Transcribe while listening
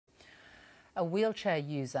A wheelchair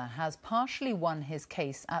user has partially won his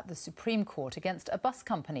case at the Supreme Court against a bus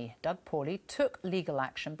company. Doug Paulley took legal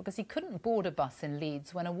action because he couldn't board a bus in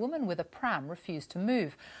Leeds when a woman with a pram refused to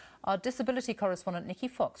move. Our disability correspondent Nikki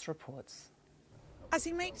Fox reports. As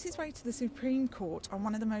he makes his way to the Supreme Court on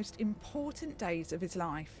one of the most important days of his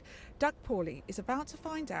life, Doug Paulley is about to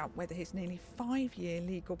find out whether his nearly 5-year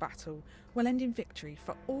legal battle will end in victory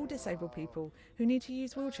for all disabled people who need to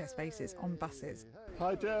use wheelchair spaces on buses.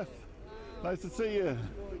 Hi Jeff, nice to see you.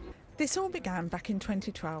 This all began back in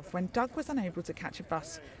 2012 when Doug was unable to catch a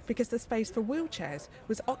bus because the space for wheelchairs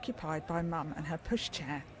was occupied by Mum and her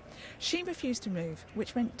pushchair. She refused to move,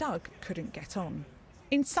 which meant Doug couldn't get on.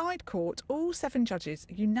 Inside court, all 7 judges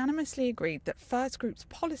unanimously agreed that FirstGroup's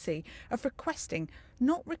policy of requesting,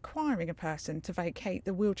 not requiring a person to vacate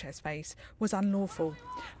the wheelchair space was unlawful.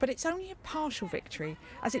 But it's only a partial victory,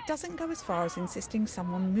 as it doesn't go as far as insisting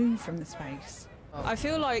someone move from the space. I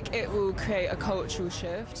feel like it will create a cultural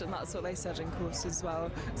shift, and that's what they said in court as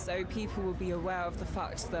well. So people will be aware of the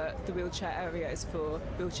fact that the wheelchair area is for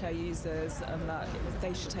wheelchair users and that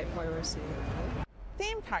they should take priority. The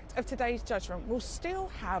impact of today's judgment will still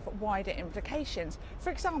have wider implications. For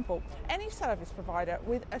example, any service provider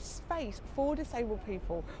with a space for disabled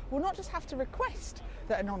people will not just have to request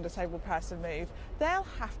that a non-disabled person move, they'll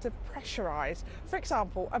have to pressurise. For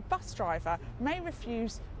example, a bus driver may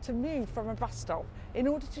refuse to move from a bus stop in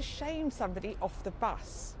order to shame somebody off the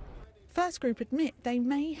bus. FirstGroup admit they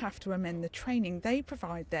may have to amend the training they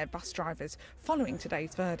provide their bus drivers following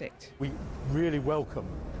today's verdict. We really welcome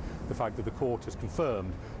the fact that the court has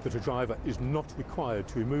confirmed that a driver is not required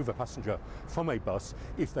to remove a passenger from a bus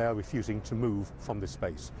if they are refusing to move from this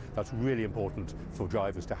space. That's really important for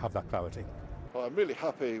drivers to have that clarity. Well, I'm really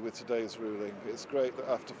happy with today's ruling. It's great that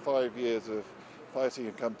after 5 years of fighting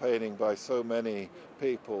and campaigning by so many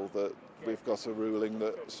people that we've got a ruling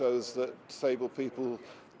that shows that disabled people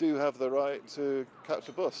do have the right to catch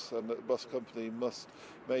a bus, and that the bus company must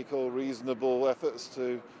make all reasonable efforts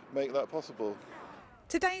to make that possible.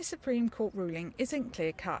 Today's Supreme Court ruling isn't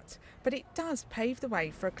clear-cut, but it does pave the way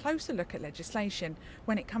for a closer look at legislation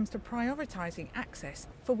when it comes to prioritising access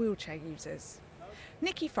for wheelchair users.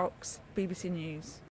 Nikki Fox, BBC News.